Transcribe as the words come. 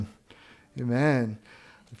Amen.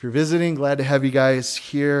 If you're visiting, glad to have you guys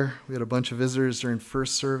here. We had a bunch of visitors during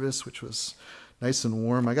first service, which was nice and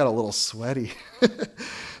warm. I got a little sweaty.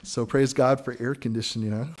 So praise God for air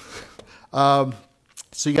conditioning. So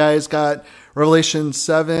you guys got Revelation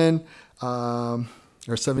 7 or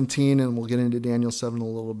 17, and we'll get into Daniel 7 a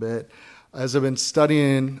little bit. As I've been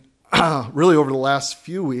studying really over the last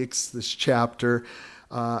few weeks, this chapter,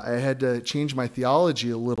 I had to change my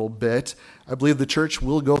theology a little bit. I believe the church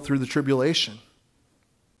will go through the tribulation.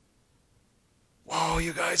 Whoa,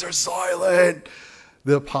 you guys are silent.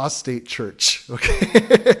 The apostate church,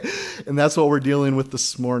 okay? And that's what we're dealing with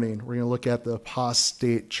this morning. We're going to look at the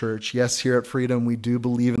apostate church. Yes, here at Freedom, we do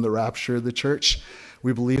believe in the rapture of the church.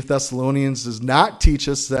 We believe Thessalonians does not teach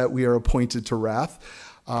us that we are appointed to wrath,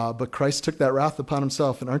 but Christ took that wrath upon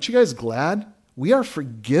himself. And aren't you guys glad? We are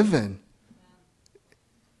forgiven.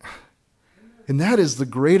 And that is the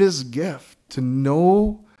greatest gift, to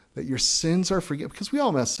know that your sins are forgiven, because we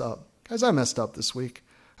all messed up. Guys, I messed up this week.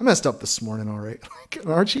 I messed up this morning, all right.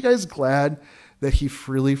 Aren't you guys glad that he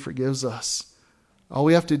freely forgives us? All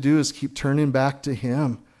we have to do is keep turning back to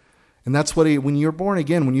him. And that's what when you're born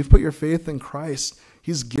again, when you've put your faith in Christ,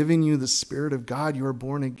 he's giving you the Spirit of God. You are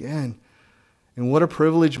born again. And what a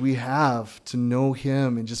privilege we have to know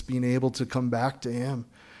him and just being able to come back to him.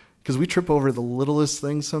 Because we trip over the littlest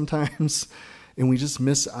things sometimes, and we just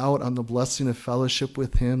miss out on the blessing of fellowship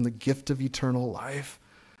with him, the gift of eternal life.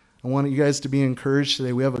 I want you guys to be encouraged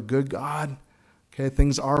today. We have a good God. Okay,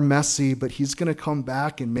 things are messy, but he's going to come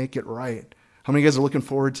back and make it right. How many of you guys are looking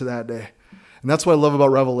forward to that day? And that's what I love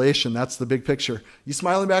about Revelation. That's the big picture. You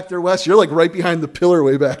smiling back there, Wes? You're like right behind the pillar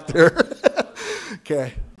way back there.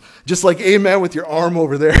 Okay. Just like amen with your arm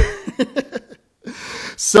over there.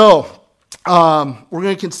 So, we're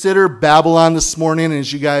going to consider Babylon this morning. And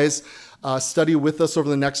as you guys study with us over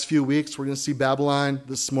the next few weeks, we're going to see Babylon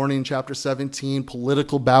this morning in chapter 17,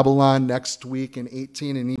 political Babylon next week in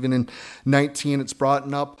 18, and even in 19. It's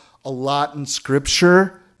brought up a lot in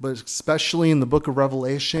Scripture, but especially in the book of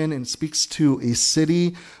Revelation, and it speaks to a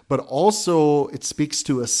city, but also it speaks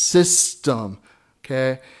to a system,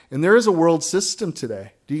 okay? And there is a world system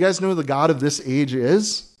today. Do you guys know who the God of this age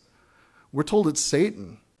is? We're told it's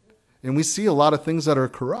Satan. And we see a lot of things that are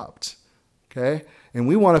corrupt, okay? And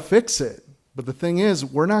we want to fix it. But the thing is,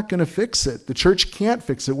 we're not going to fix it. The church can't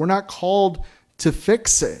fix it. We're not called to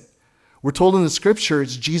fix it. We're told in the Scripture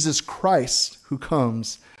it's Jesus Christ who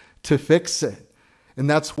comes to fix it. And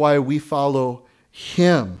that's why we follow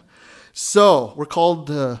him. So we're called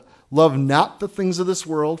to love not the things of this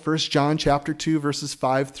world. 1 John chapter 2, verses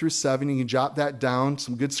 5 through 7. You can jot that down.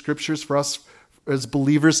 Some good scriptures for us as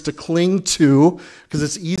believers to cling to, because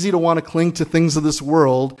it's easy to want to cling to things of this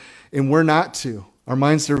world, and we're not to. Our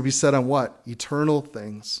minds are to be set on what? Eternal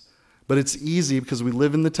things. But it's easy because we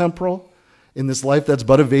live in the temporal, in this life that's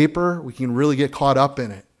but a vapor. We can really get caught up in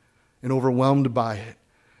it and overwhelmed by it.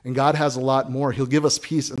 And God has a lot more. He'll give us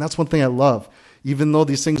peace. And that's one thing I love. Even though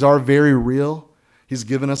these things are very real, he's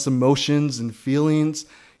given us emotions and feelings.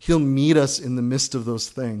 He'll meet us in the midst of those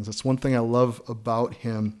things. That's one thing I love about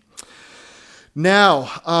him. Now,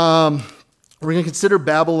 we're going to consider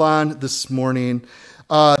Babylon this morning.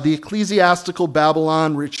 The ecclesiastical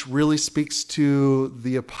Babylon, which really speaks to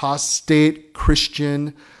the apostate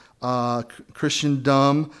Christendom.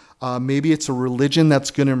 Maybe it's a religion that's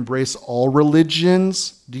going to embrace all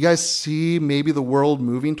religions. Do you guys see maybe the world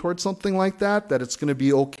moving towards something like that? That it's going to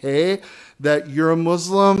be okay that you're a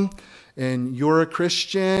Muslim and you're a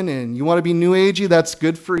Christian and you want to be New Agey? That's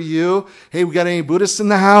good for you. Hey, we got any Buddhists in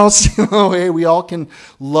the house? Hey, we all can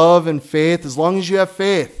love and faith. As long as you have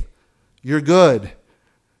faith, you're good.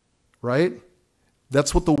 Right?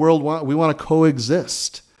 That's what the world wants. We want to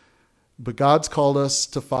coexist. But God's called us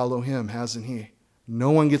to follow him, hasn't he?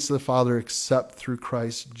 No one gets to the Father except through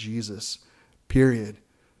Christ Jesus. Period.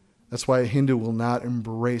 That's why a Hindu will not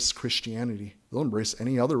embrace Christianity. They'll embrace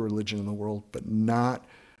any other religion in the world, but not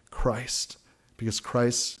Christ. Because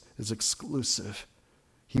Christ is exclusive.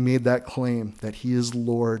 He made that claim that he is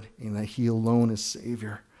Lord and that he alone is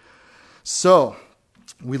Savior. So,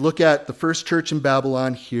 we look at the first church in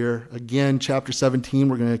Babylon here. Again, chapter 17,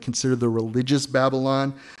 we're going to consider the religious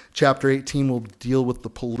Babylon. Chapter 18 will deal with the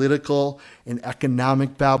political and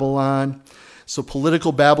economic Babylon. So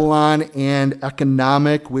political Babylon and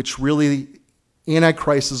economic, which really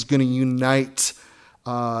Antichrist is going to unite,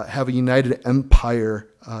 have a united empire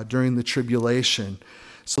during the tribulation.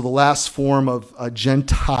 So the last form of a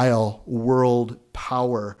Gentile world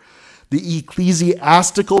power. The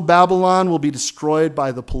ecclesiastical Babylon will be destroyed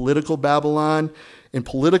by the political Babylon, and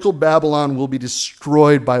political Babylon will be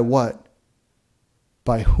destroyed by what?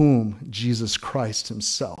 By whom? Jesus Christ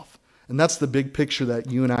himself. And that's the big picture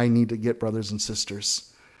that you and I need to get, brothers and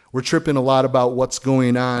sisters. We're tripping a lot about what's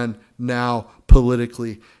going on now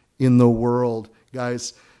politically in the world.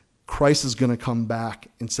 Guys, Christ is going to come back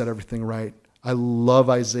and set everything right. I love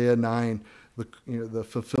Isaiah 9, the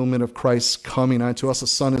fulfillment of Christ coming unto us. A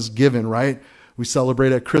son is given, right? We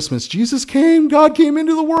celebrate at Christmas. Jesus came, God came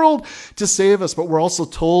into the world to save us. But we're also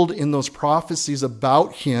told in those prophecies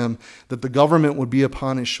about him that the government would be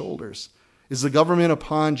upon his shoulders. Is the government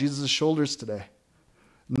upon Jesus' shoulders today?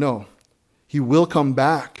 No. He will come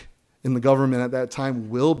back, and the government at that time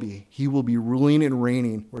will be. He will be ruling and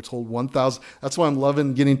reigning. We're told 1,000. That's why I'm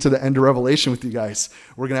loving getting to the end of Revelation with you guys.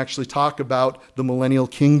 We're going to actually talk about the millennial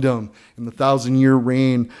kingdom and the 1,000-year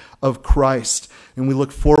reign of Christ. And we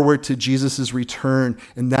look forward to Jesus' return,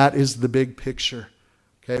 and that is the big picture.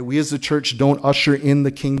 Okay, we as a church don't usher in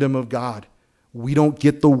the kingdom of God. We don't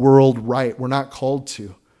get the world right. We're not called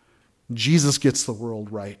to. Jesus gets the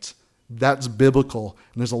world right. That's biblical.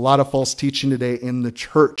 And there's a lot of false teaching today in the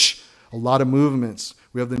church. A lot of movements.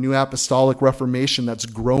 We have the New Apostolic Reformation that's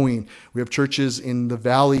growing. We have churches in the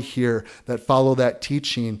valley here that follow that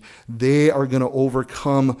teaching. They are going to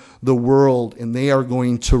overcome the world, and they are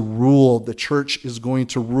going to rule. The church is going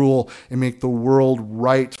to rule and make the world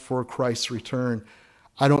right for Christ's return.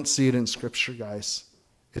 I don't see it in Scripture, guys.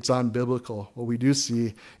 It's unbiblical. What we do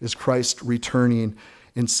see is Christ returning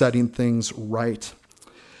and setting things right.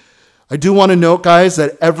 I do want to note, guys,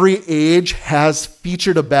 that every age has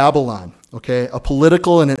featured a Babylon, okay? A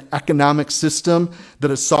political and an economic system that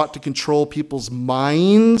has sought to control people's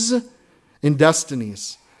minds and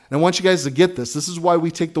destinies. And I want you guys to get this. This is why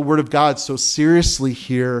we take the Word of God so seriously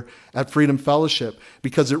here at Freedom Fellowship,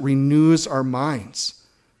 because it renews our minds.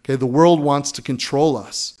 Okay, the world wants to control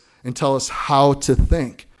us and tell us how to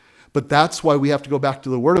think. But that's why we have to go back to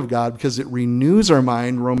the Word of God, because it renews our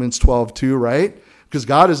mind, Romans 12:2, right? Because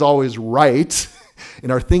God is always right,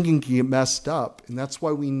 and our thinking can get messed up. And that's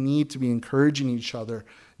why we need to be encouraging each other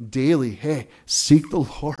daily. Hey, seek the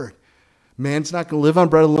Lord. Man's not going to live on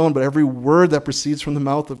bread alone, but every word that proceeds from the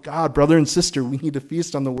mouth of God. Brother and sister, we need to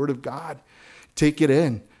feast on the Word of God. Take it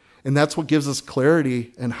in. And that's what gives us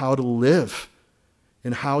clarity in how to live,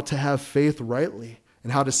 and how to have faith rightly,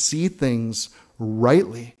 and how to see things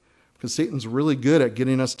rightly. Because Satan's really good at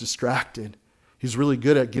getting us distracted. He's really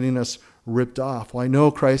good at getting us ripped off. Well, I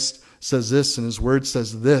know Christ says this and his word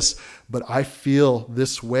says this, but I feel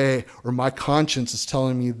this way, or my conscience is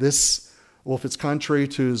telling me this. Well, if it's contrary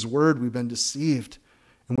to his word, we've been deceived.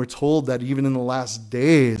 And we're told that even in the last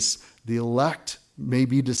days, the elect may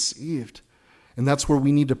be deceived. And that's where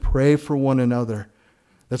we need to pray for one another.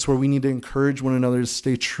 That's where we need to encourage one another to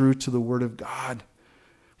stay true to the Word of God.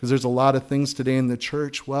 Because there's a lot of things today in the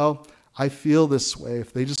church. Well, I feel this way.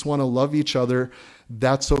 If they just want to love each other,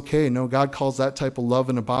 that's okay. No, God calls that type of love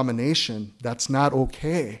an abomination. That's not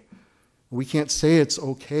okay. We can't say it's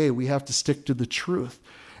okay. We have to stick to the truth.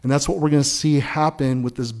 And that's what we're going to see happen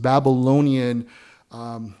with this Babylonian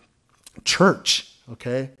church.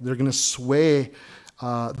 Okay? They're going to sway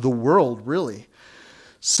the world, really.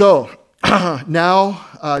 So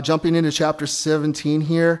now, jumping into chapter 17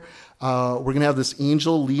 here, we're going to have this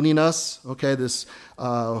angel leading us, okay, this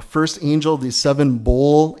first angel, these 7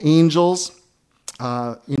 bowl angels,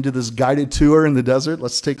 into this guided tour in the desert.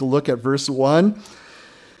 Let's take a look at verse 1.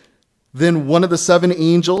 Then one of the 7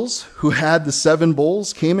 angels who had the 7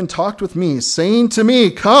 bowls came and talked with me, saying to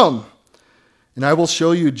me, "Come, and I will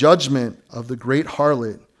show you judgment of the great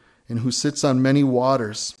harlot, and who sits on many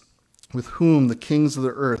waters, with whom the kings of the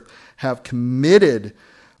earth have committed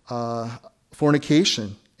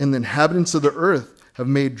fornication, and the inhabitants of the earth have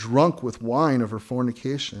made drunk with wine of her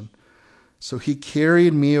fornication." So he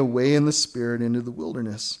carried me away in the spirit into the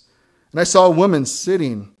wilderness. And I saw a woman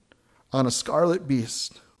sitting on a scarlet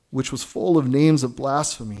beast, which was full of names of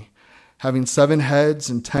blasphemy, having 7 heads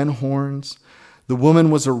and 10 horns. The woman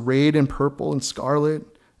was arrayed in purple and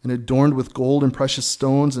scarlet, and adorned with gold and precious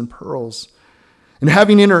stones and pearls, and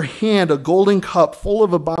having in her hand a golden cup full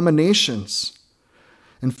of abominations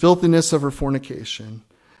and filthiness of her fornication.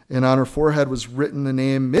 And on her forehead was written the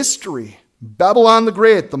name Mystery, Babylon the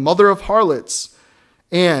Great, the mother of harlots,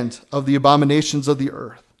 and of the abominations of the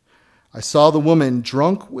earth. I saw the woman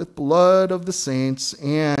drunk with blood of the saints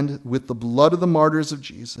and with the blood of the martyrs of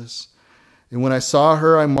Jesus. And when I saw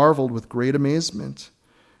her, I marveled with great amazement.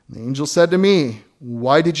 And the angel said to me,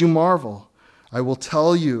 "Why did you marvel? I will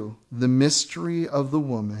tell you the mystery of the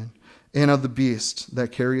woman and of the beast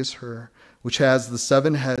that carries her, which has the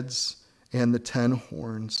 7 heads and the 10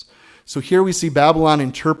 horns." So here we see Babylon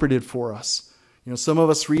interpreted for us. You know, some of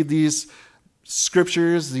us read these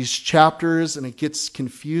scriptures, these chapters, and it gets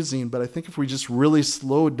confusing. But I think if we just really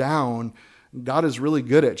slow down, God is really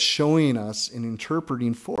good at showing us and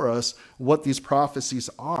interpreting for us what these prophecies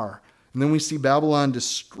are. And then we see Babylon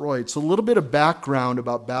destroyed. So a little bit of background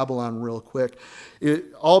about Babylon real quick.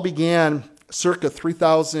 It all began circa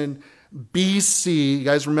 3000 BC. You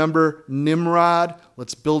guys remember Nimrod?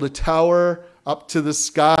 Let's build a tower up to the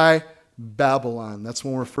sky. Babylon. That's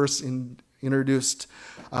when we're first introduced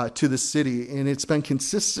to the city. And it's been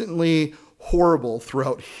consistently horrible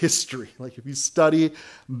throughout history. Like if you study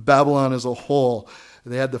Babylon as a whole,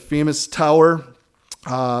 they had the famous tower,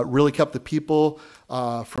 really kept the people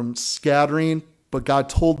from scattering, but God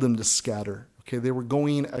told them to scatter. Okay, they were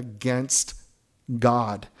going against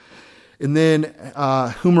God. And then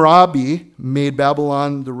Hammurabi made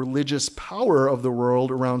Babylon the religious power of the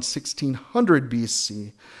world around 1600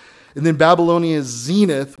 BC. And then Babylonia's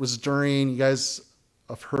zenith was during, you guys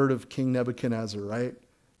have heard of King Nebuchadnezzar, right?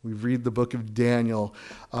 We read the book of Daniel.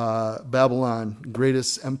 Babylon,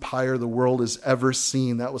 greatest empire the world has ever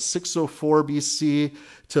seen. That was 604 BC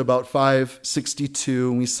to about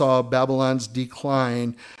 562. And we saw Babylon's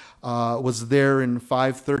decline was there in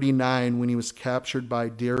 539 when he was captured by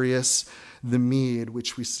Darius the Mede,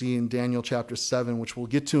 which we see in Daniel chapter 7, which we'll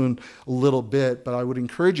get to in a little bit. But I would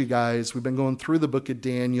encourage you guys, we've been going through the book of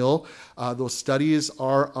Daniel. Those studies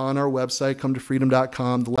are on our website,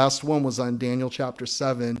 cometofreedom.com. The last one was on Daniel chapter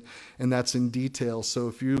 7, and that's in detail. So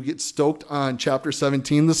if you get stoked on chapter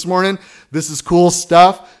 17 this morning, this is cool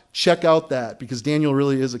stuff. Check out that, because Daniel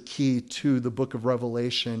really is a key to the book of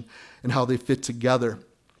Revelation and how they fit together.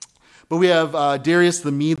 But we have Darius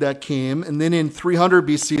the Mede that came, and then in 300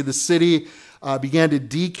 BC, the city began to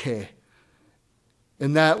decay.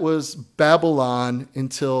 And that was Babylon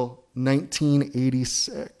until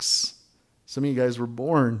 1986. Some of you guys were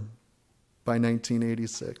born by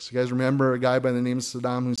 1986. You guys remember a guy by the name of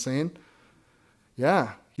Saddam Hussein?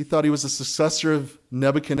 Yeah, he thought he was a successor of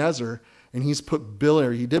Nebuchadnezzar, and he did put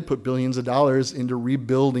billions of dollars into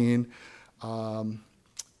rebuilding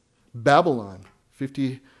Babylon,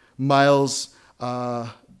 50 miles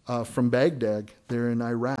from Baghdad there in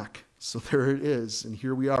Iraq. So there it is. And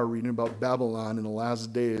here we are reading about Babylon in the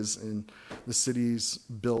last days, and the city's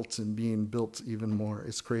built and being built even more.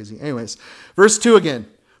 It's crazy. Anyways, verse 2 again.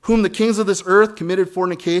 Whom the kings of this earth committed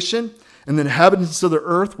fornication, and the inhabitants of the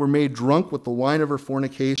earth were made drunk with the wine of her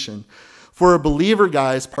fornication. For a believer,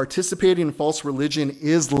 guys, participating in false religion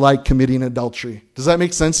is like committing adultery. Does that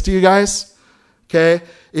make sense to you guys? Okay?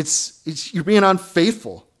 It's you're being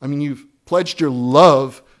unfaithful. I mean, you've pledged your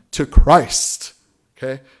love to Christ.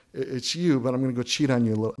 Okay? It's you, but I'm going to go cheat on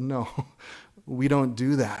you a little. No, we don't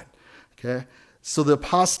do that. Okay? So the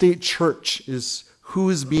apostate church is who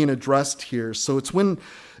is being addressed here. So it's when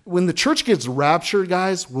the church gets raptured,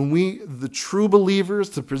 guys, when the true believers,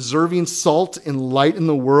 the preserving salt and light in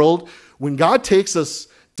the world, when God takes us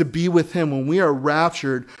to be with him, when we are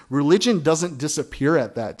raptured, religion doesn't disappear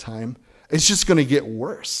at that time. It's just going to get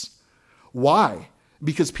worse. Why?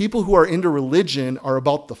 Because people who are into religion are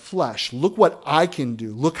about the flesh. Look what I can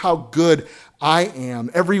do. Look how good I am.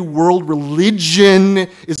 Every world religion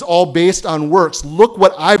is all based on works. Look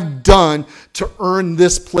what I've done to earn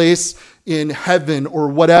this place in heaven, or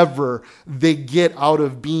whatever they get out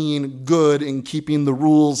of being good and keeping the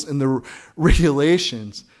rules and the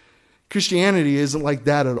regulations. Christianity isn't like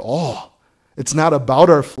that at all. It's not about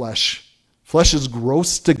our flesh. Flesh is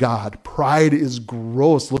gross to God. Pride is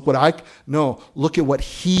gross. Look at what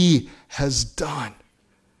he has done.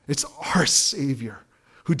 It's our Savior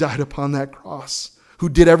who died upon that cross, who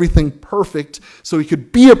did everything perfect so he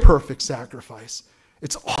could be a perfect sacrifice.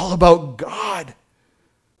 It's all about God.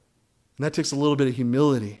 And that takes a little bit of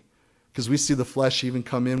humility, because we see the flesh even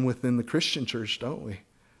come in within the Christian church, don't we?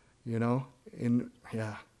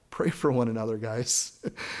 Pray for one another, guys.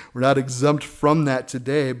 We're not exempt from that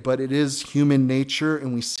today, but it is human nature,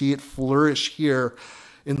 and we see it flourish here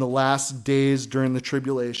in the last days during the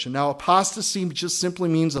tribulation. Now, apostasy just simply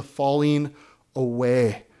means a falling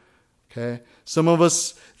away. Okay? Some of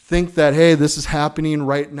us think that, hey, this is happening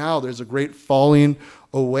right now. There's a great falling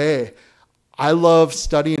away. I love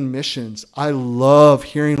studying missions. I love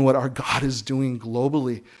hearing what our God is doing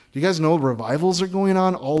globally. Do you guys know revivals are going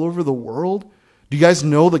on all over the world? Do you guys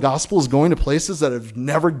know the gospel is going to places that have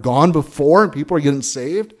never gone before and people are getting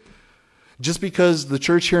saved? Just because the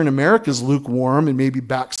church here in America is lukewarm and maybe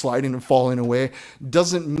backsliding and falling away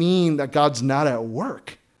doesn't mean that God's not at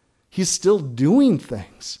work. He's still doing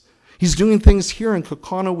things. He's doing things here in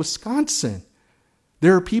Kokona, Wisconsin.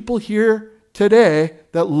 There are people here today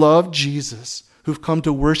that love Jesus, who've come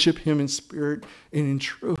to worship him in spirit and in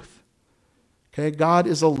truth. Okay, God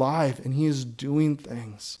is alive and he is doing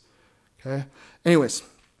things. Okay, anyways,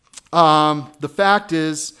 the fact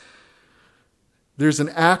is there's an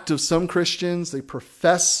act of some Christians, they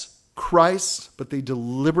profess Christ, but they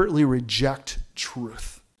deliberately reject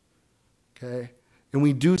truth. Okay, and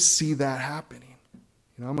we do see that happening.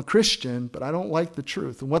 You know, I'm a Christian, but I don't like the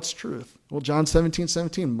truth. And what's truth? Well, John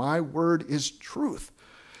 17:17, my word is truth.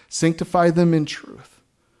 Sanctify them in truth.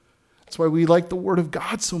 That's why we like the word of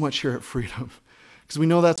God so much here at Freedom. Because we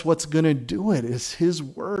know that's what's going to do it. It's his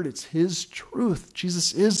word. It's his truth.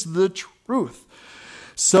 Jesus is the truth.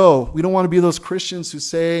 So we don't want to be those Christians who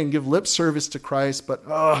say and give lip service to Christ, but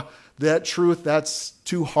that truth, that's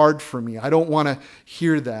too hard for me. I don't want to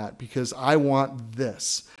hear that because I want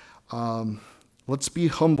this. Let's be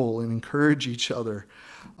humble and encourage each other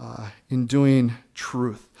in doing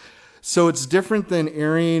truth. So it's different than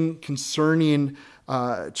erring concerning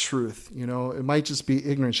truth. You know, it might just be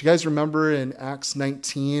ignorance. You guys remember in Acts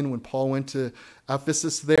 19 when Paul went to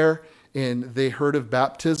Ephesus there and they heard of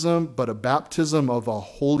baptism, but a baptism of a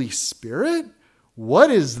Holy Spirit? What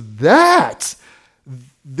is that?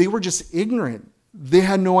 They were just ignorant. They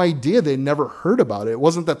had no idea. They'd never heard about it. It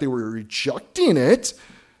wasn't that they were rejecting it.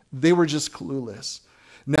 They were just clueless.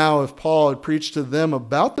 Now, if Paul had preached to them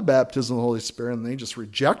about the baptism of the Holy Spirit and they just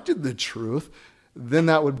rejected the truth, then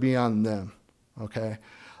that would be on them. Okay?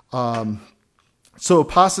 So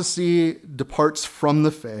apostasy departs from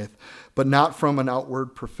the faith, but not from an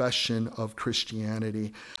outward profession of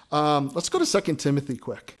Christianity. Let's go to 2 Timothy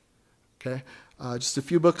quick. Okay? Just a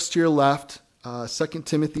few books to your left. 2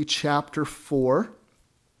 Timothy chapter 4.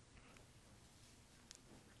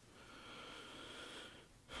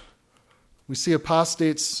 We see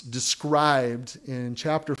apostates described in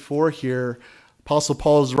chapter 4 here. Apostle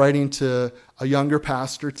Paul is writing to a younger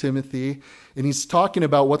pastor, Timothy, and he's talking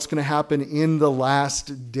about what's going to happen in the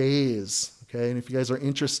last days. Okay, and if you guys are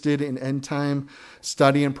interested in end time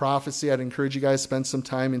study and prophecy, I'd encourage you guys to spend some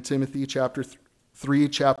time in Timothy chapter 3,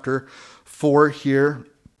 chapter 4 here.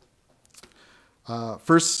 2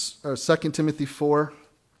 Timothy 4,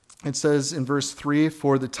 it says in verse 3,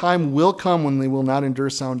 for the time will come when they will not endure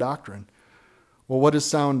sound doctrine. Well, what is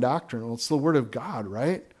sound doctrine? Well, it's the word of God,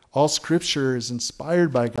 right? All scripture is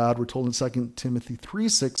inspired by God, we're told in 2 Timothy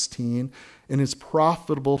 3:16, and is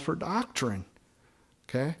profitable for doctrine,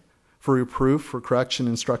 okay? For reproof, for correction,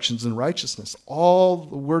 instructions in righteousness. All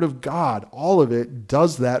the word of God, all of it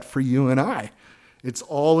does that for you and I. It's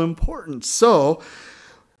all important. So,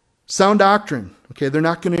 sound doctrine, okay, they're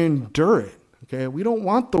not going to endure it, okay? We don't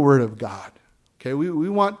want the word of God, okay? We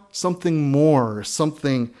want something more,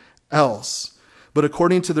 something else. But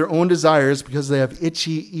according to their own desires, because they have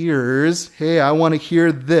itchy ears, hey, I want to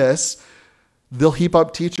hear this, they'll heap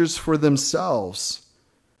up teachers for themselves.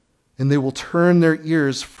 And they will turn their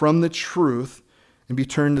ears from the truth and be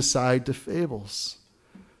turned aside to fables.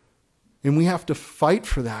 And we have to fight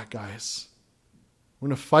for that, guys. We're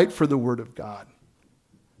going to fight for the word of God.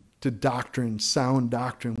 To doctrine, sound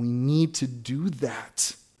doctrine. We need to do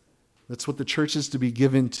that. That's what the church is to be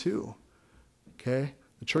given to. Okay?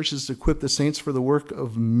 The church is to equip the saints for the work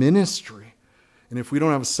of ministry. And if we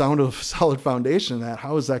don't have a solid foundation of that,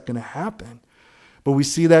 how is that going to happen? But we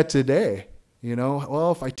see that today. You know,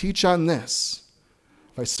 well, if I teach on this,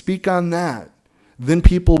 if I speak on that, then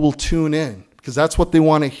people will tune in because that's what they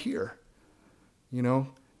want to hear. You know,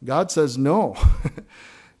 God says, no,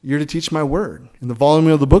 you're to teach my word. In the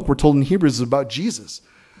volume of the book, we're told in Hebrews is about Jesus.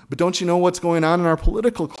 But don't you know what's going on in our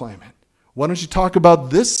political climate? Why don't you talk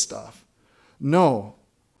about this stuff? No.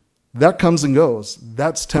 That comes and goes.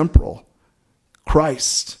 That's temporal.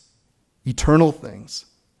 Christ, eternal things,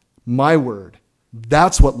 my word,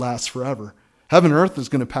 that's what lasts forever. Heaven and earth is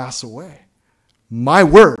going to pass away. My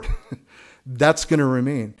word, that's going to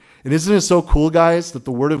remain. And isn't it so cool, guys, that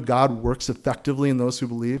the word of God works effectively in those who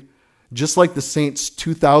believe? Just like the saints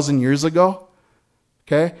 2,000 years ago.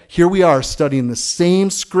 Okay? Here we are studying the same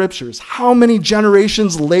scriptures. How many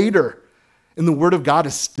generations later? And the word of God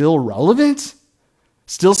is still relevant?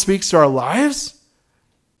 Still speaks to our lives?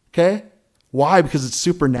 Okay? Why? Because it's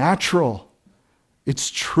supernatural.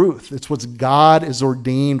 It's truth. It's what God has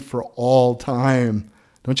ordained for all time.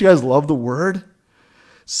 Don't you guys love the word?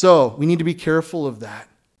 So we need to be careful of that.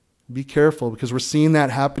 Be careful because we're seeing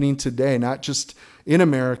that happening today, not just in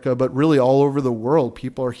America, but really all over the world.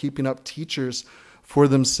 People are heaping up teachers for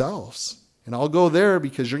themselves. And I'll go there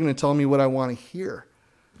because you're going to tell me what I want to hear.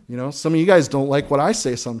 You know, some of you guys don't like what I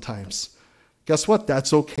say sometimes. Guess what?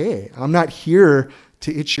 That's okay. I'm not here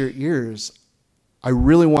to itch your ears. I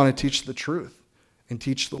really want to teach the truth and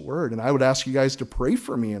teach the word. And I would ask you guys to pray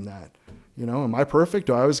for me in that. You know, am I perfect?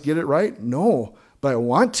 Do I always get it right? No, but I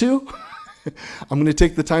want to. I'm going to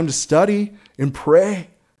take the time to study and pray,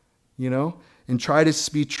 and try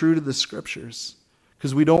to be true to the scriptures,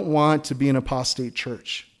 because we don't want to be an apostate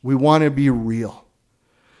church. We want to be real.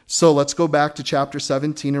 So let's go back to chapter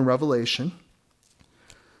 17 in Revelation.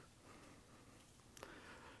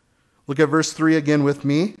 Look at verse 3 again with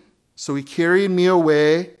me. So he carried me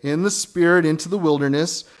away in the spirit into the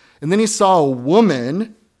wilderness, and then he saw a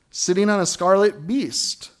woman sitting on a scarlet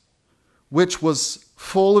beast, which was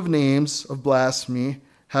full of names of blasphemy,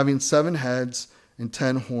 having 7 heads and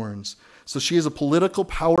 10 horns. So she is a political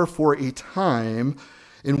power for a time,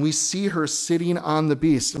 and we see her sitting on the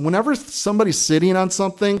beast. And whenever somebody's sitting on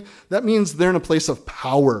something, that means they're in a place of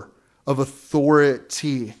power, of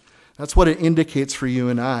authority. That's what it indicates for you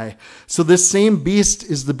and I. So this same beast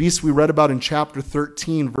is the beast we read about in chapter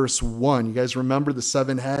 13, verse 1. You guys remember the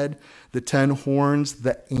 7 head, the 10 horns,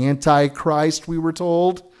 the Antichrist, we were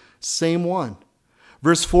told? Same one.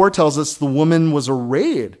 Verse 4 tells us the woman was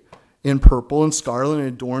arrayed in purple and scarlet and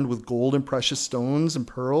adorned with gold and precious stones and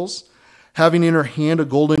pearls, having in her hand a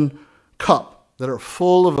golden cup that are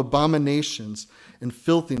full of abominations and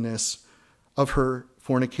filthiness of her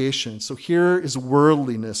fornication. So here is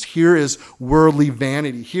worldliness. Here is worldly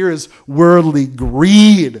vanity. Here is worldly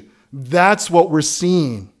greed. That's what we're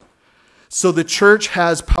seeing. So the church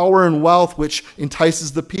has power and wealth, which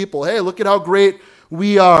entices the people. Hey, look at how great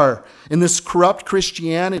we are in this corrupt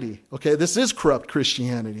Christianity. Okay, this is corrupt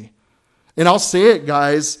Christianity. And I'll say it,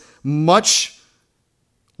 guys, much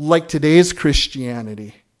like today's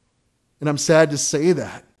Christianity. And I'm sad to say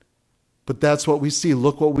that. But that's what we see.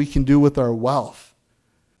 Look what we can do with our wealth.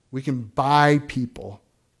 We can buy people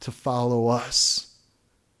to follow us.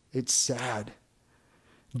 It's sad.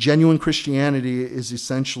 Genuine Christianity is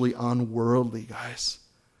essentially unworldly, guys.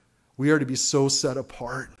 We are to be so set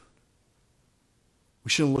apart. We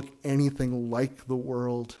shouldn't look anything like the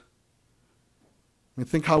world. I mean,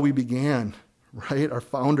 think how we began, right? Our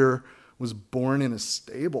founder was born in a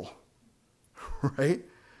stable, right?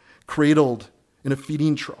 Cradled in a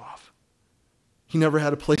feeding trough. He never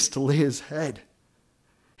had a place to lay his head.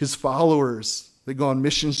 His followers, they go on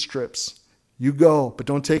mission trips. You go, but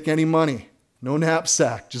don't take any money. No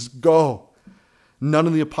knapsack, just go. None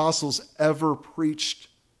of the apostles ever preached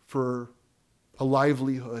for a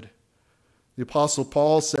livelihood. The apostle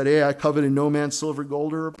Paul said, hey, I coveted no man's silver,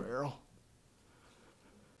 gold, or apparel.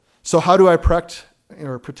 So how do I protect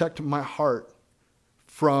my heart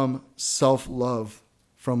from self-love,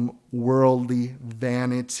 from worldly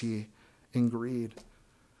vanity and greed?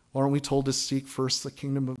 Aren't we told to seek first the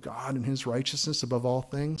kingdom of God and his righteousness above all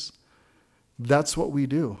things? That's what we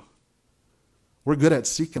do. We're good at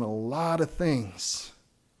seeking a lot of things.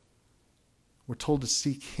 We're told to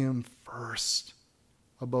seek him first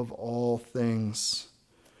above all things.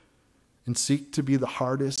 And seek to be the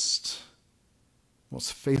hardest,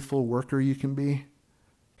 most faithful worker you can be.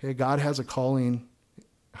 Okay, God has a calling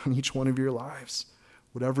on each one of your lives.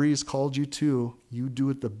 Whatever he's called you to, you do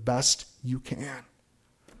it the best you can.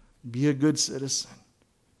 Be a good citizen.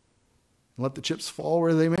 Let the chips fall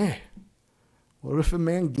where they may. What if a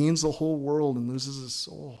man gains the whole world and loses his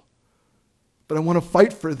soul? But I want to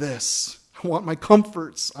fight for this. I want my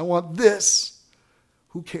comforts. I want this.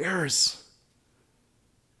 Who cares?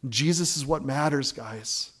 Jesus is what matters,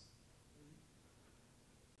 guys.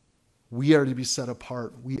 We are to be set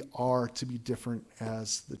apart. We are to be different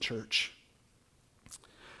as the church.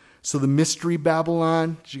 So the mystery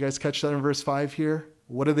Babylon, did you guys catch that in verse 5 here?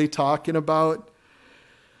 What are they talking about?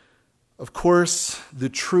 Of course, the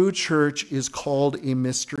true church is called a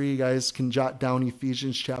mystery. You guys can jot down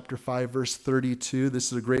Ephesians chapter 5, verse 32.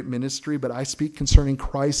 This is a great ministry, but I speak concerning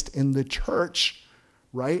Christ in the church,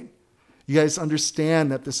 right? You guys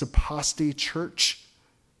understand that this apostate church,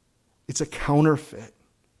 it's a counterfeit.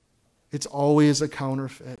 It's always a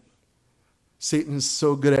counterfeit. Satan is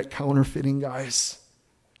so good at counterfeiting, guys.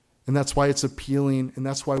 And that's why it's appealing, and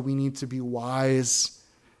that's why we need to be wise,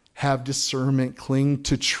 have discernment, cling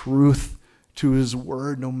to truth, to his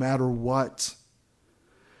word, no matter what.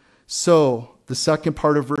 So, the second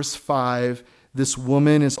part of verse 5, this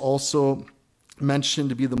woman is also mentioned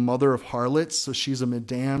to be the mother of harlots. So she's a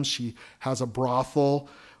madam. She has a brothel.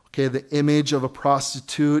 Okay, the image of a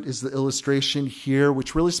prostitute is the illustration here,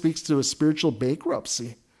 which really speaks to a spiritual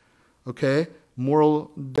bankruptcy. Okay,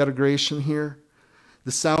 moral degradation here.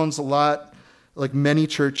 This sounds a lot like many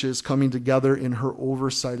churches coming together in her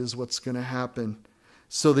oversight is what's going to happen.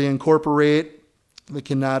 So they incorporate, they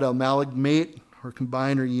cannot amalgamate or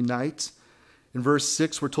combine or unite. In verse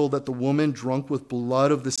 6, we're told that the woman drunk with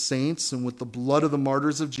blood of the saints and with the blood of the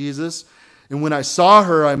martyrs of Jesus. And when I saw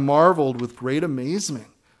her, I marveled with great amazement.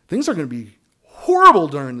 Things are going to be horrible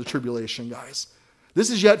during the tribulation, guys. This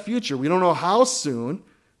is yet future. We don't know how soon.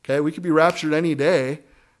 Okay, we could be raptured any day.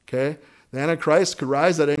 Okay, the Antichrist could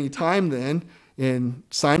rise at any time then and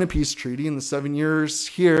sign a peace treaty in the 7 years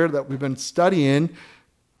here that we've been studying.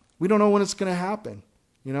 We don't know when it's going to happen.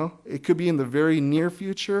 It could be in the very near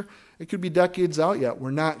future. It could be decades out yet.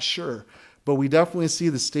 We're not sure. But we definitely see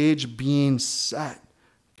the stage being set.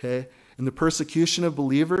 Okay? And the persecution of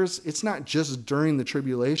believers, it's not just during the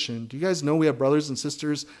tribulation. Do you guys know we have brothers and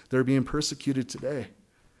sisters that are being persecuted today?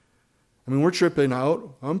 I mean, we're tripping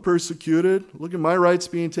out. I'm persecuted. Look at my rights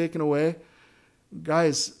being taken away.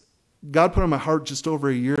 Guys, God put on my heart just over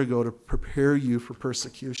a year ago to prepare you for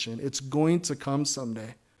persecution. It's going to come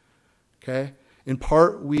someday. Okay? In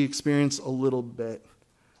part, we experience a little bit.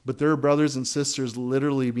 But there are brothers and sisters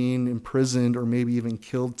literally being imprisoned or maybe even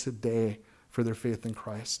killed today for their faith in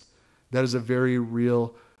Christ. That is a very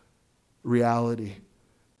real reality.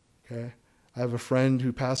 Okay? I have a friend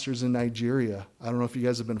who pastors in Nigeria. I don't know if you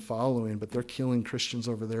guys have been following, but they're killing Christians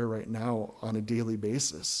over there right now on a daily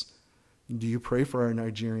basis. Do you pray for our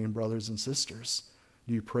Nigerian brothers and sisters?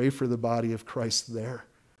 Do you pray for the body of Christ there?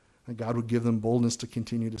 And God would give them boldness to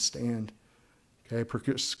continue to stand. Okay,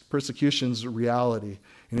 persecution's a reality,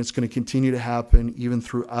 and it's going to continue to happen even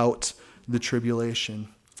throughout the tribulation.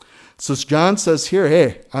 So John says here,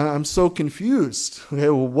 hey, I'm so confused. Okay,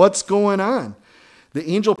 well, what's going on? The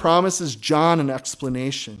angel promises John an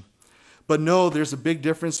explanation. But no, there's a big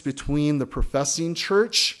difference between the professing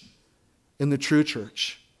church and the true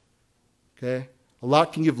church. Okay? A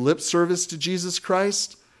lot can give lip service to Jesus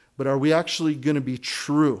Christ, but are we actually going to be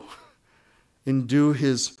true and do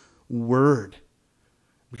his word?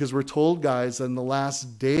 Because we're told, guys, that in the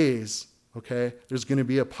last days, okay, there's going to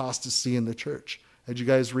be apostasy in the church. Did you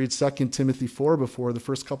guys read 2 Timothy 4 before, the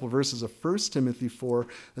first couple of verses of 1 Timothy 4,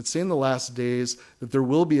 that say in the last days that there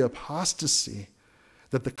will be apostasy,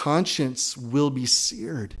 that the conscience will be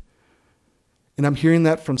seared. And I'm hearing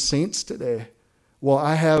that from saints today. Well,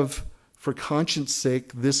 I have, for conscience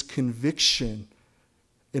sake, this conviction,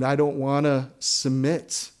 and I don't want to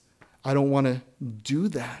submit. I don't want to do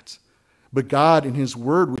that. But God, in his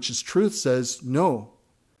word, which is truth, says, no,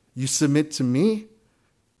 you submit to me,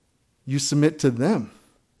 you submit to them.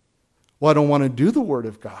 Well, I don't want to do the word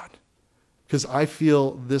of God because I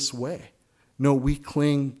feel this way. No, we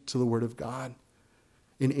cling to the word of God.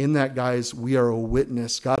 And in that, guys, we are a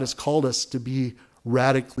witness. God has called us to be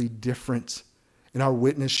radically different. And our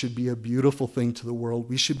witness should be a beautiful thing to the world.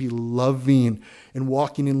 We should be loving and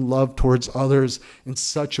walking in love towards others in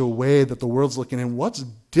such a way that the world's looking in. What's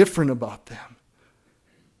different about them?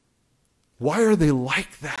 Why are they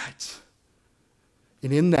like that?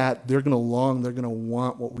 And in that, they're going to long, they're going to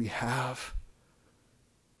want what we have.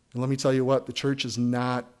 And let me tell you what, the church is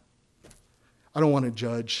not, I don't want to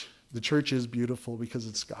judge. The church is beautiful because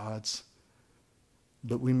it's God's.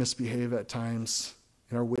 But we misbehave at times,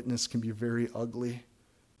 and our witness can be very ugly.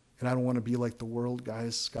 And I don't want to be like the world,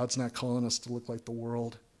 guys. God's not calling us to look like the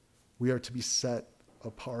world. We are to be set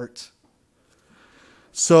apart.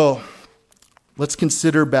 So, let's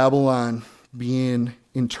consider Babylon being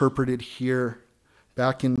interpreted here.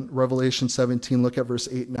 Back in Revelation 17, look at verse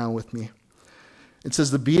 8 now with me. It says,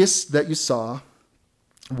 the beast that you saw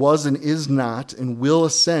was and is not and will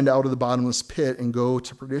ascend out of the bottomless pit and go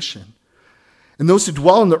to perdition. And those who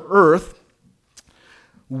dwell on the earth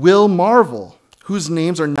will marvel, whose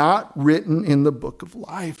names are not written in the book of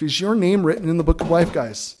life. Is your name written in the book of life,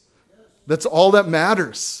 guys? That's all that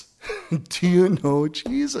matters. Do you know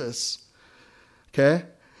Jesus? Okay?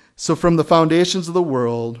 So from the foundations of the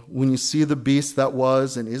world, when you see the beast that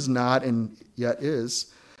was and is not and yet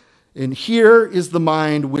is, and here is the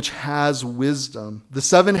mind which has wisdom. The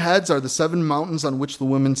 7 heads are the 7 mountains on which the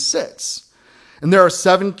woman sits. And there are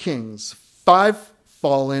 7 kings, 5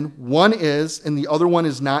 fallen, 1 is, and the other one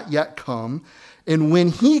is not yet come. And when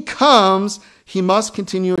he comes, he must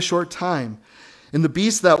continue a short time. And the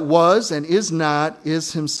beast that was and is not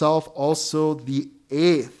is himself also the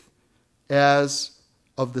 8th as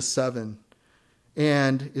of the 7,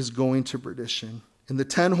 and is going to perdition. And the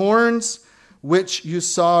 10 horns which you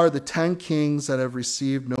saw are the 10 kings that have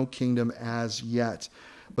received no kingdom as yet.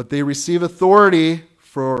 But they receive authority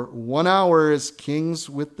for 1 hour as kings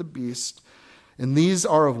with the beast. And these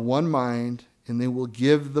are of one mind, and they will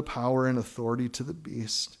give the power and authority to the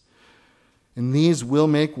beast. And these will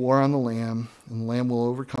make war on the Lamb, and the Lamb will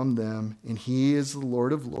overcome them. And he is the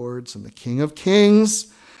Lord of lords and the King of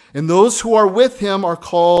kings. And those who are with him are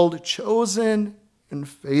called chosen and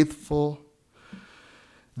faithful.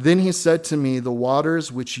 Then he said to me, the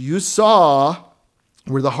waters which you saw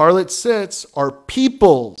where the harlot sits are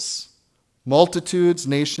peoples multitudes,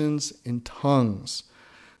 nations, and tongues.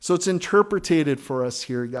 So it's interpreted for us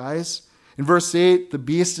here, guys. In verse 8, the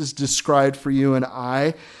beast is described for you and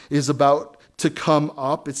I, is about to come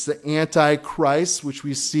up. It's the Antichrist, which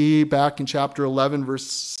we see back in chapter 11, verse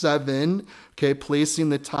 7, okay, placing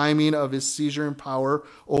the timing of his seizure and power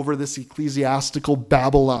over this ecclesiastical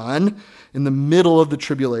Babylon in the middle of the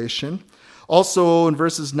tribulation. Also, in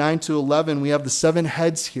verses 9 to 11, we have the 7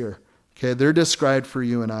 heads here. Okay, they're described for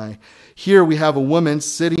you and I. Here we have a woman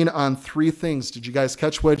sitting on 3 things. Did you guys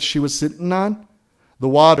catch what she was sitting on? The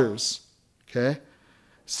waters. Okay,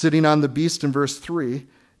 sitting on the beast in verse 3.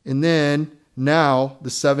 And then now the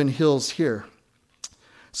 7 hills here.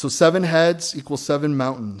 So 7 heads equals 7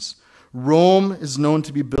 mountains. Rome is known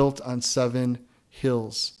to be built on 7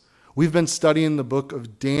 hills. We've been studying the book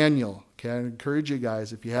of Daniel. Okay, I encourage you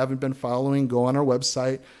guys, if you haven't been following, go on our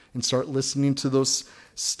website and start listening to those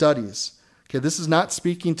studies. Okay, this is not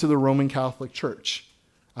speaking to the Roman Catholic Church.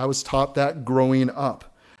 I was taught that growing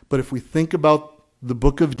up. But if we think about the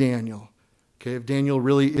book of Daniel, okay, if Daniel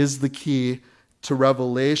really is the key to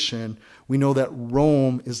Revelation, we know that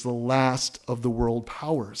Rome is the last of the world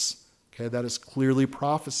powers. Okay, that is clearly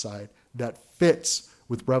prophesied. That fits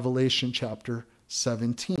with Revelation chapter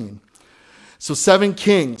 17. So 7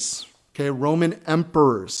 kings, okay, Roman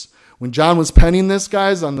emperors. When John was penning this,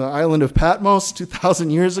 guys, on the island of Patmos 2,000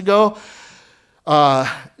 years ago,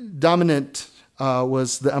 Dominant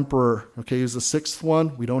was the emperor. Okay, he was the 6th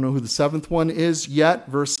one. We don't know who the 7th one is yet,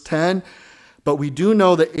 verse 10. But we do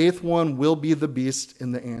know the 8th one will be the beast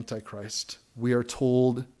in the Antichrist. We are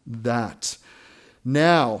told that.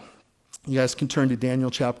 Now, you guys can turn to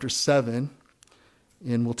Daniel chapter 7,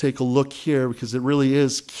 and we'll take a look here because it really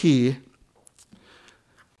is key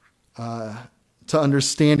to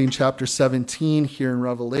understanding chapter 17 here in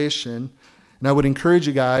Revelation. And I would encourage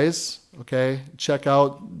you guys, okay, check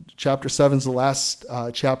out chapter 7 is the last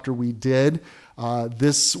chapter we did.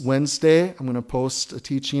 This Wednesday, I'm going to post a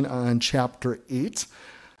teaching on chapter 8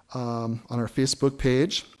 on our Facebook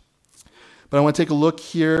page. But I want to take a look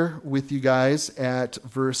here with you guys at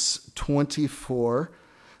verse 24.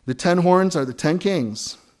 The 10 horns are the 10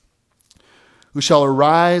 kings who shall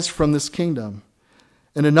arise from this kingdom.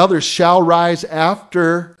 And another shall rise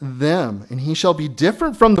after them, and he shall be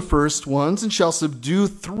different from the first ones, and shall subdue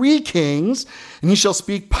 3 kings, and he shall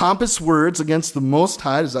speak pompous words against the Most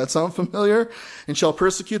High. Does that sound familiar? And shall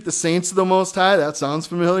persecute the saints of the Most High. That sounds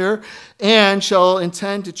familiar. And shall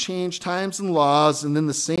intend to change times and laws, and then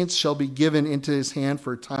the saints shall be given into his hand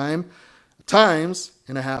for times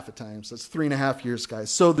and a half of times. That's 3.5 years,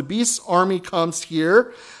 guys. So the beast's army comes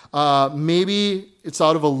here. Maybe it's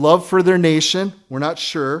out of a love for their nation, we're not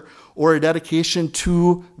sure, or a dedication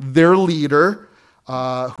to their leader,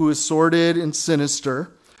 who is sordid and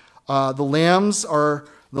sinister. The lamb's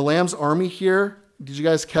army here. Did you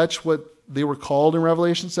guys catch what they were called in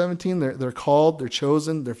Revelation 17? They're called, they're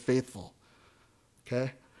chosen, they're faithful.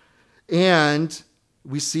 Okay, and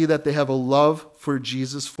we see that they have a love for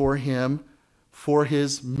Jesus, for him, for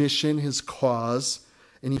his mission, his cause,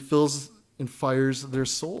 and he fills and fires their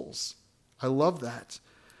souls. I love that.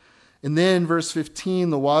 And then verse 15,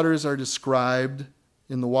 the waters are described,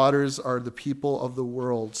 and the waters are the people of the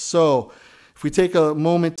world. So if we take a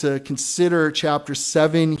moment to consider chapter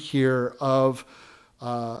 7 here of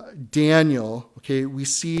Daniel, okay, we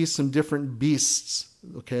see some different beasts,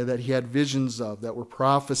 okay, that he had visions of, that were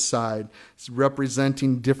prophesied,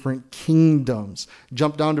 representing different kingdoms.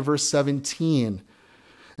 Jump down to verse 17.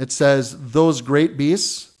 It says, those great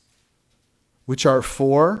beasts, which are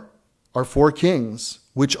four kings,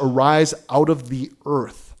 which arise out of the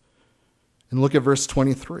earth. And look at verse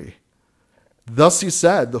 23. Thus he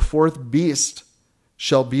said, the 4th beast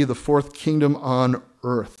shall be the 4th kingdom on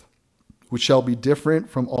earth, which shall be different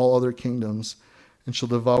from all other kingdoms, and shall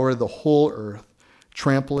devour the whole earth,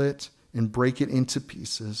 trample it, and break it into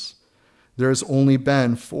pieces. There has only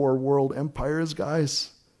been 4 world empires,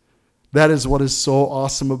 guys. That is what is so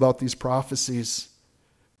awesome about these prophecies.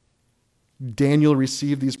 Daniel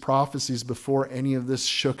received these prophecies before any of this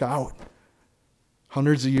shook out,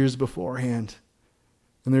 hundreds of years beforehand.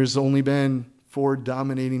 And there's only been 4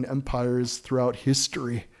 dominating empires throughout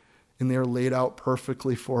history, and they are laid out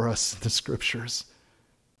perfectly for us in the scriptures.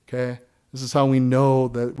 Okay? This is how we know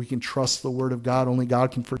that we can trust the word of God. Only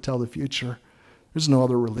God can foretell the future. There's no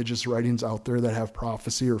other religious writings out there that have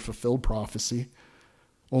prophecy or fulfilled prophecy.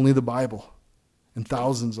 Only the Bible, and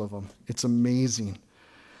thousands of them. It's amazing.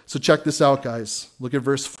 So check this out, guys. Look at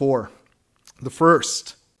verse 4. The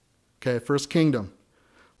first kingdom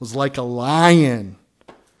was like a lion,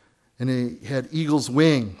 and he had eagle's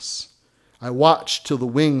wings. I watched till the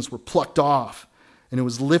wings were plucked off, And it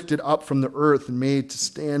was lifted up from the earth and made to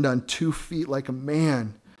stand on 2 feet like a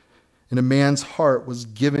man. And a man's heart was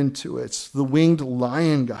given to it. It's the winged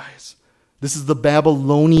lion, guys. This is the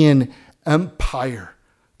Babylonian Empire.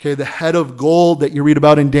 Okay, the head of gold that you read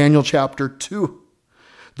about in Daniel chapter 2.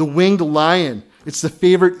 The winged lion. It's the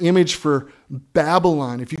favorite image for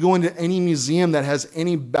Babylon. If you go into any museum that has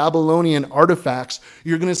any Babylonian artifacts,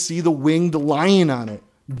 you're going to see the winged lion on it.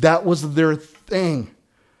 That was their thing.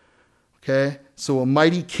 Okay, so a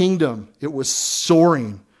mighty kingdom. It was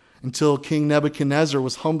soaring until King Nebuchadnezzar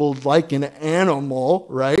was humbled like an animal,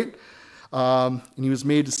 right? And he was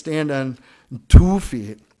made to stand on 2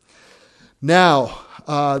 feet. Now,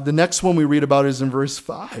 the next one we read about is in verse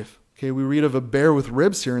 5. Okay, we read of a bear with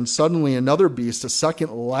ribs here, and suddenly another beast, a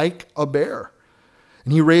second like a bear.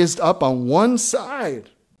 And he raised up on one side,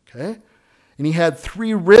 okay? And he had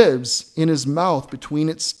 3 ribs in his mouth between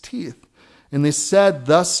its teeth. And they said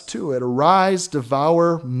thus to it, arise,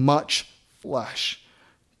 devour much flesh.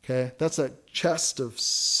 Okay, that's a chest of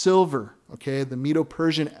silver. Okay, the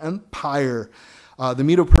Medo-Persian Empire. The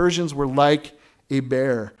Medo-Persians were like a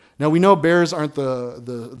bear. Now we know bears aren't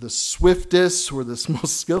the swiftest or the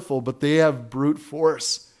most skillful, but they have brute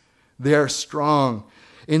force. They are strong.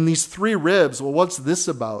 In these 3 ribs, well, what's this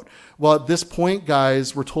about? Well, at this point,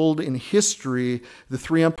 guys, we're told in history, the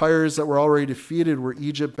 3 empires that were already defeated were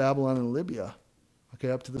Egypt, Babylon, and Libya.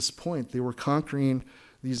 Okay, up to this point, they were conquering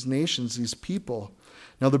these nations, these people.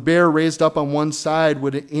 Now, the bear raised up on one side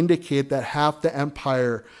would indicate that half the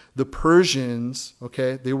empire, the Persians,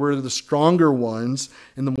 okay, they were the stronger ones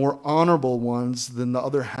and the more honorable ones than the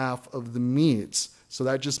other half of the Medes. So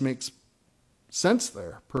that just makes sense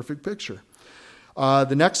there. Perfect picture.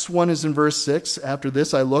 The next one is in verse 6. After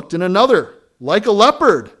this, I looked, and another, like a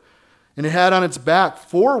leopard, and it had on its back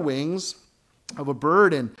 4 wings of a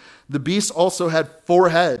bird, and the beast also had 4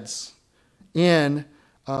 heads, and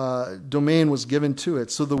domain was given to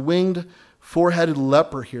it. So the winged 4-headed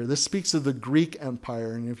leopard here, this speaks of the Greek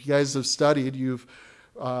Empire. And if you guys have studied, you've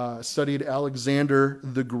studied Alexander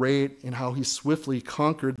the Great and how he swiftly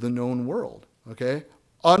conquered the known world. Okay?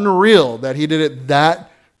 Unreal that he did it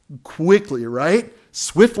that quickly, right?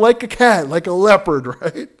 Swift like a cat, like a leopard,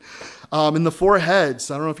 right? And the 4 heads,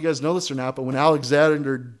 I don't know if you guys know this or not, but when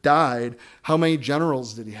Alexander died, how many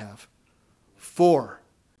generals did he have? 4.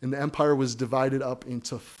 And the empire was divided up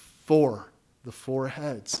into 4, the 4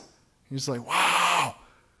 heads. He's like, wow,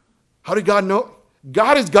 how did God know?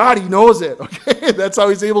 God is God, he knows it, okay? That's how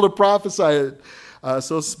he's able to prophesy it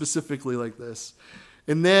so specifically like this.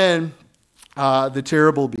 And then the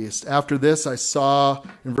terrible beast. After this, I saw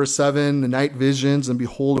in verse 7, the night visions, and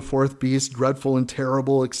behold, a 4th beast, dreadful and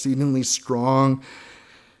terrible, exceedingly strong.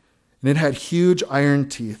 And it had huge iron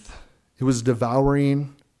teeth. It was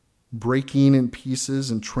devouring, breaking in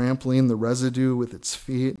pieces, and trampling the residue with its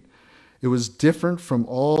feet. It was different from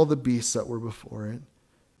all the beasts that were before it.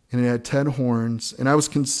 And it had 10 horns. And I was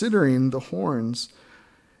considering the horns.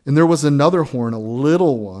 And there was another horn, a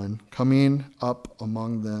little one, coming up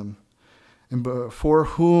among them, and before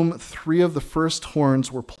whom 3 of the first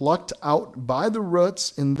horns were plucked out by the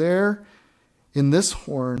roots, and there in this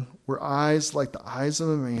horn were eyes like the eyes of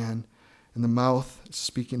a man, and the mouth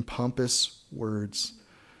speaking pompous words.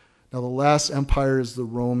 Now the last empire is the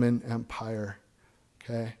Roman Empire.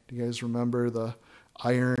 Okay, do you guys remember the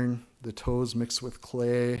iron, the toes mixed with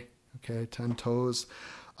clay? Okay, 10 toes.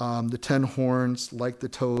 The 10 horns, like the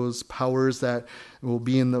toes, powers that will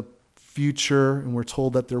be in the future, and we're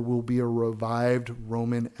told that there will be a revived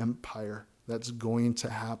Roman Empire that's going to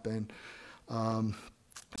happen.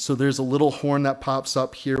 So there's a little horn that pops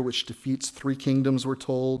up here, which defeats 3 kingdoms, we're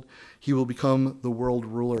told. He will become the world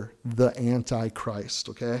ruler, the Antichrist,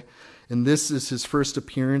 okay? And this is his first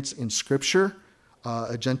appearance in Scripture,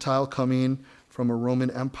 a Gentile coming from a Roman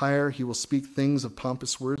Empire. He will speak things of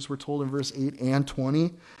pompous words, we're told in verse 8 and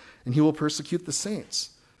 20, and he will persecute the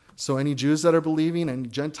saints. So any Jews that are believing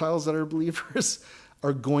and Gentiles that are believers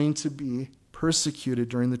are going to be persecuted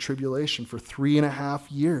during the tribulation for 3.5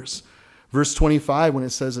 years. Verse 25, when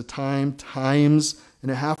it says a time, times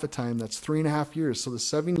and a half a time, that's 3.5 years. So the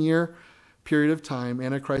 7-year period of time,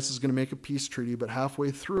 Antichrist is going to make a peace treaty, but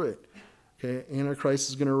halfway through it, okay, Antichrist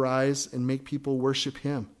is going to rise and make people worship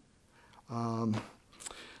him. And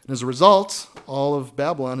as a result, all of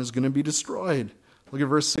Babylon is going to be destroyed. Look at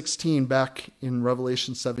verse 16 back in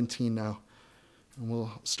Revelation 17 now. And we'll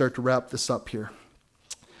start to wrap this up here.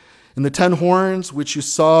 And the 10 horns which you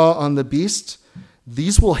saw on the beast,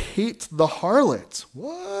 these will hate the harlot.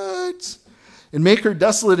 What? And make her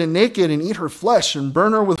desolate and naked, and eat her flesh, and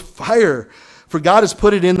burn her with fire. For God has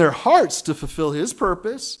put it in their hearts to fulfill his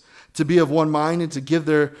purpose, to be of one mind, and to give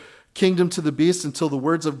their kingdom to the beast until the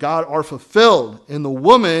words of God are fulfilled. And the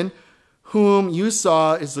woman whom you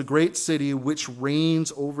saw is the great city which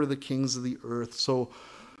reigns over the kings of the earth. So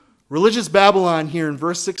religious Babylon here in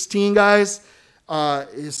verse 16, guys,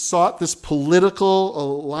 is sought this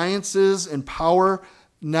political alliances and power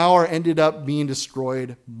now are ended up being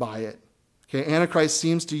destroyed by it. Okay, Antichrist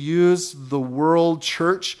seems to use the world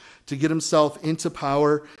church to get himself into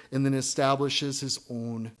power and then establishes his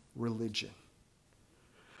own religion.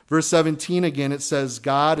 Verse 17 again, it says,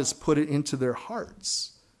 God has put it into their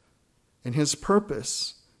hearts and his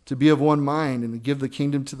purpose to be of one mind and to give the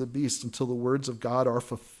kingdom to the beast until the words of God are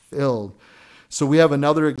fulfilled. So we have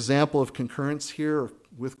another example of concurrence here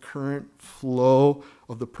with current flow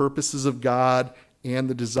of the purposes of God and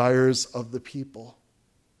the desires of the people.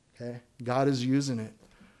 Okay? God is using it.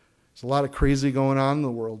 There's a lot of crazy going on in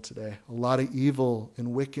the world today, a lot of evil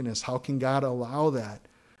and wickedness. How can God allow that?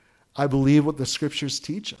 I believe what the scriptures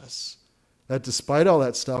teach us, that despite all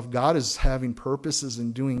that stuff, God is having purposes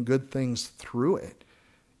and doing good things through it.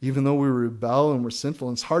 Even though we rebel and we're sinful,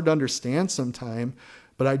 and it's hard to understand sometimes,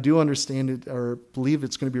 but I do understand it or believe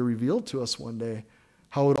it's going to be revealed to us one day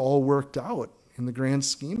how it all worked out in the grand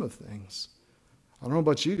scheme of things. I don't know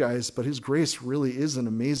about you guys, but his grace really is an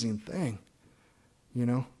amazing thing. You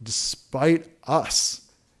know, despite us,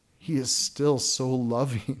 he is still so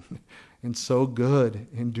loving and so good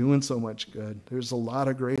and doing so much good. There's a lot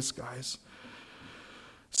of grace, guys.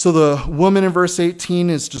 So the woman in verse 18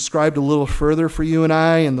 is described a little further for you and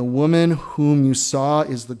I, and the woman whom you saw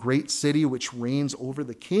is the great city which reigns over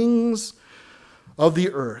the kings of the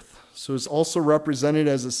earth. So it's also represented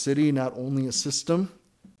as a city, not only a system.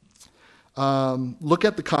 Look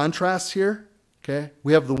at the contrast here. Okay,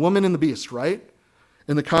 we have the woman and the beast, right?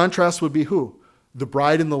 And the contrast would be who? The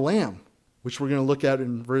bride and the lamb, which we're going to look at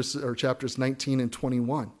in chapters 19 and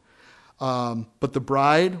 21. But the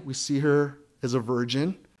bride, we see her as a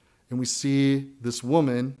virgin, and we see this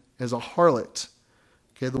woman as a harlot.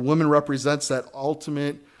 Okay, the woman represents that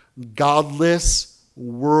ultimate godless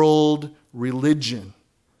world religion.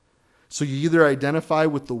 So you either identify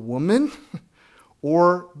with the woman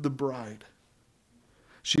or the bride.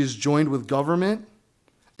 She is joined with government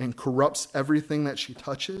and corrupts everything that she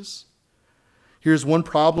touches. Here's one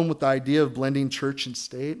problem with the idea of blending church and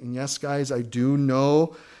state. And yes, guys, I do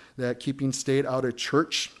know that keeping state out of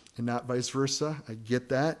church and not vice versa. I get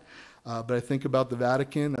that. But I think about the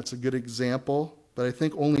Vatican. That's a good example. But I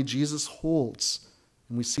think only Jesus holds,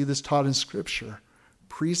 and we see this taught in Scripture,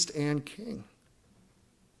 priest and king.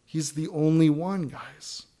 He's the only one,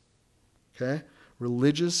 guys. Okay?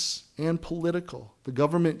 Religious and political. The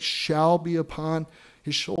government shall be upon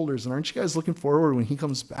his shoulders. And aren't you guys looking forward when he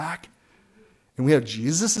comes back? And we have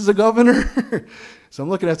Jesus as a governor. So I'm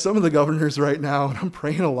looking at some of the governors right now, and I'm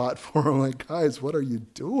praying a lot for them. Like, guys, what are you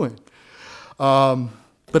doing?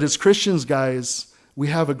 But as Christians, guys, we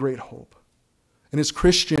have a great hope. And as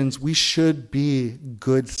Christians, we should be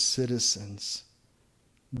good citizens.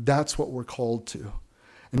 That's what we're called to.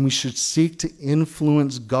 And we should seek to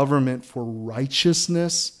influence government for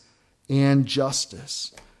righteousness and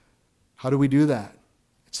justice. How do we do that?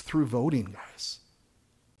 It's through voting, guys.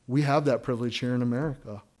 We have that privilege here in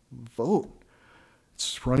America. Vote.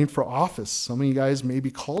 It's running for office. Some of you guys may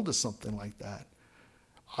be called to something like that.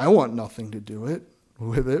 I want nothing to do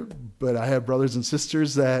with it, but I have brothers and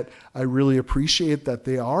sisters that I really appreciate that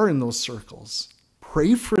they are in those circles.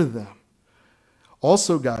 Pray for them.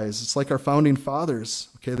 Also, guys, it's like our founding fathers.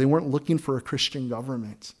 Okay, they weren't looking for a Christian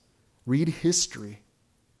government. Read history.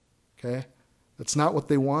 Okay, that's not what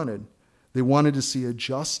they wanted. They wanted to see a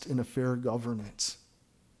just and a fair government.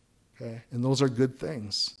 Okay, and those are good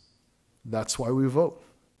things. That's why we vote.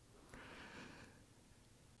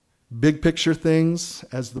 Big picture things,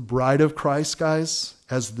 as the bride of Christ, guys,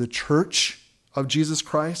 as the church of Jesus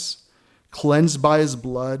Christ, cleansed by his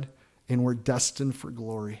blood, and we're destined for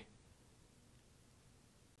glory.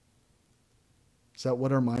 Is that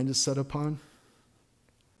what our mind is set upon?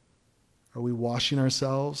 Are we washing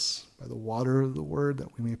ourselves by the water of the word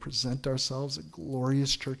that we may present ourselves a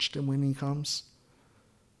glorious church to him when he comes?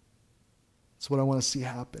 That's what I want to see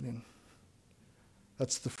happening.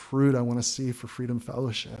 That's the fruit I want to see for Freedom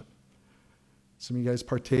Fellowship. Some of you guys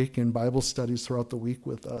partake in Bible studies throughout the week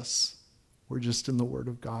with us. We're just in the Word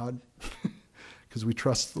of God because we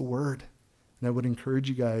trust the Word. And I would encourage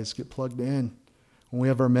you guys, get plugged in. When we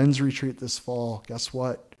have our men's retreat this fall, guess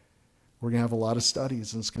what? We're going to have a lot of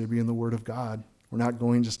studies, and it's going to be in the Word of God. We're not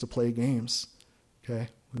going just to play games. Okay?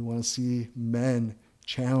 We want to see men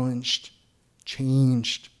challenged,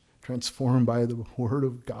 changed, transformed by the Word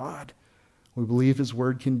of God. We believe his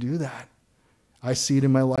Word can do that. I see it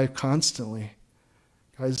in my life constantly.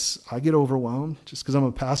 Guys, I get overwhelmed. Just because I'm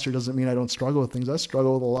a pastor doesn't mean I don't struggle with things. I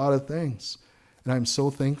struggle with a lot of things. And I'm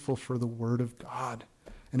so thankful for the Word of God.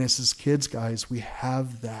 And as his kids, guys, we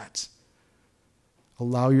have that.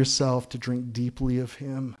 Allow yourself to drink deeply of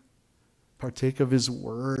him. Partake of his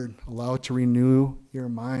Word. Allow it to renew your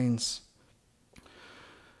minds. I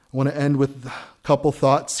want to end with a couple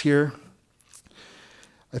thoughts here.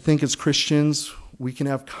 I think as Christians, we can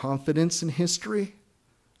have confidence in history.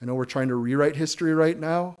 I know we're trying to rewrite history right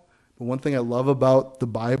now, but one thing I love about the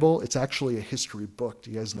Bible, it's actually a history book. Do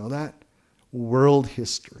you guys know that? World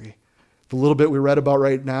history. The little bit we read about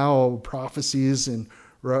right now, prophecies in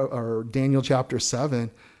or Daniel chapter 7,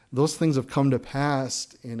 those things have come to pass,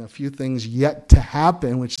 and a few things yet to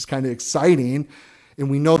happen, which is kind of exciting. And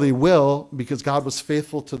we know they will because God was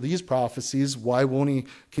faithful to these prophecies. Why won't he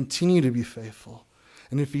continue to be faithful?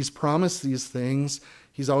 And if he's promised these things,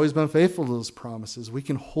 he's always been faithful to those promises. We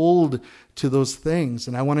can hold to those things.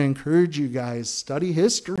 And I want to encourage you guys, study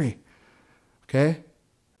history. Okay?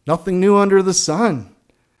 Nothing new under the sun.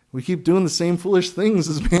 We keep doing the same foolish things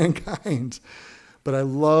as mankind. But I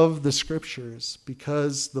love the scriptures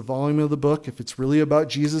because the volume of the book, if it's really about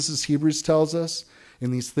Jesus, as Hebrews tells us,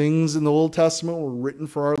 and these things in the Old Testament were written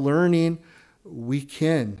for our learning, we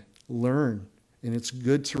can learn. And it's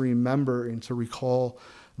good to remember and to recall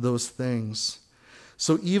those things.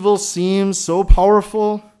 So evil seems so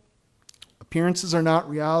powerful. Appearances are not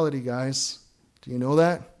reality, guys. Do you know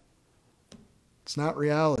that? It's not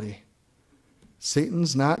reality.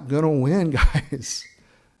 Satan's not going to win, guys.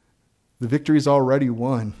 The victory's already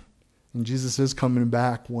won. And Jesus is coming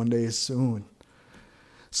back one day soon.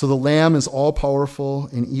 So the Lamb is all-powerful,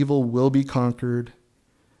 and evil will be conquered.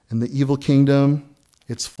 And the evil kingdom,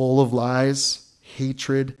 it's full of lies,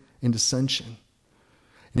 hatred, and dissension.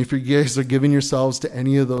 And if you guys are giving yourselves to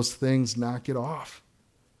any of those things, knock it off.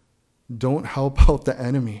 Don't help out the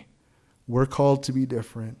enemy. We're called to be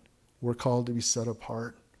different. We're called to be set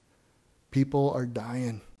apart. People are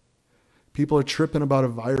dying. People are tripping about a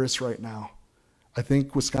virus right now. I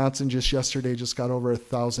think Wisconsin just yesterday just got over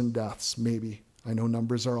 1,000 deaths, maybe. I know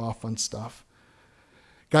numbers are off on stuff.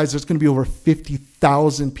 Guys, there's going to be over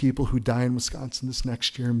 50,000 people who die in Wisconsin this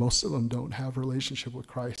next year, and most of them don't have a relationship with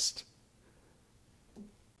Christ.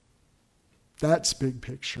 That's big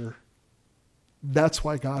picture. That's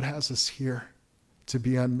why God has us here, to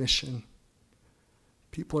be on mission.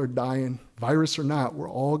 People are dying, virus or not, we're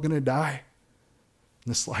all going to die.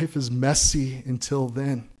 And this life is messy until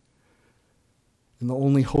then. And the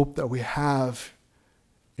only hope that we have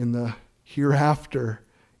in the hereafter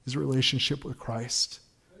is a relationship with Christ.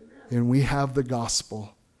 And we have the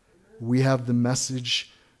gospel. We have the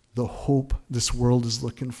message, the hope this world is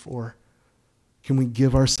looking for. Can we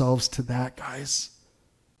give ourselves to that, guys?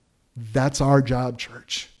 That's our job,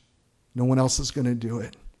 church. No one else is going to do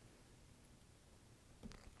it.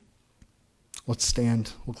 Let's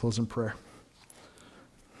stand. We'll close in prayer.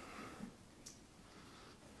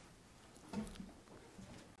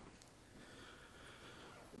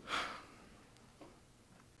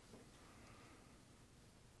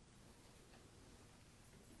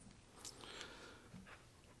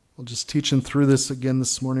 Well, just teaching through this again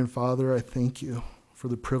this morning, Father, I thank you for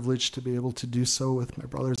the privilege to be able to do so with my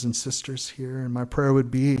brothers and sisters here. And my prayer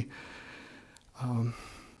would be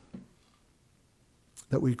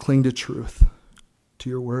that we cling to truth, to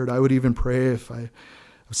your word. I would even pray if I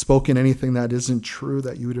have spoken anything that isn't true,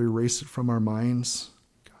 that you would erase it from our minds.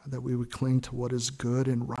 God, that we would cling to what is good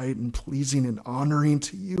and right and pleasing and honoring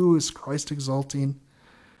to you, as Christ exalting.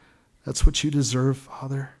 That's what you deserve,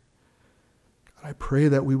 Father. I pray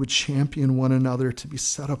that we would champion one another to be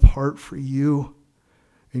set apart for you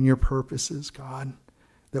and your purposes, God.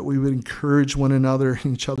 That we would encourage one another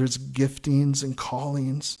in each other's giftings and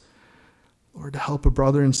callings. Lord, to help a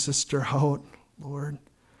brother and sister out, Lord,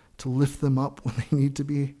 to lift them up when they need to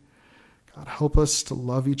be. God, help us to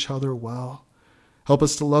love each other well. Help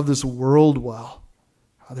us to love this world well.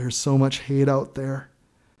 God, there's so much hate out there.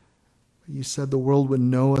 You said the world would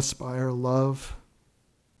know us by our love.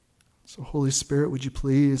 So Holy Spirit, would you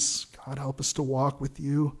please, God, help us to walk with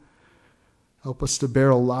you. Help us to bear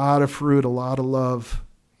a lot of fruit, a lot of love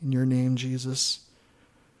in your name, Jesus.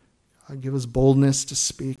 God, give us boldness to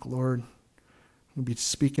speak, Lord. We'll be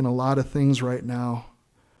speaking a lot of things right now.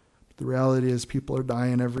 But the reality is people are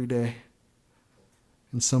dying every day.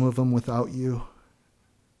 And some of them without you.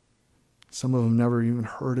 Some of them never even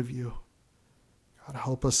heard of you. God,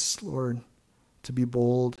 help us, Lord, to be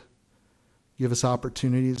bold. Give us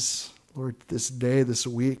opportunities, Lord, this day, this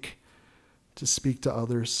week, to speak to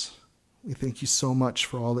others. We thank you so much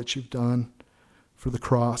for all that you've done, for the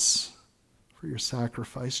cross, for your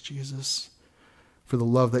sacrifice, Jesus, for the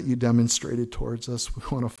love that you demonstrated towards us. We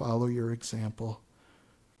want to follow your example.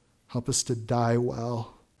 Help us to die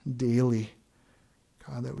well daily,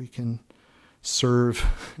 God, that we can serve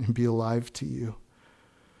and be alive to you.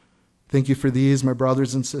 Thank you for these, my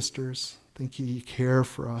brothers and sisters. Thank you, you care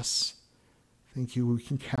for us. Thank you, we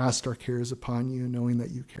can cast our cares upon you, knowing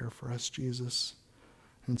that you care for us, Jesus.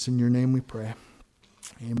 And it's in your name we pray.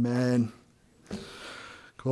 Amen.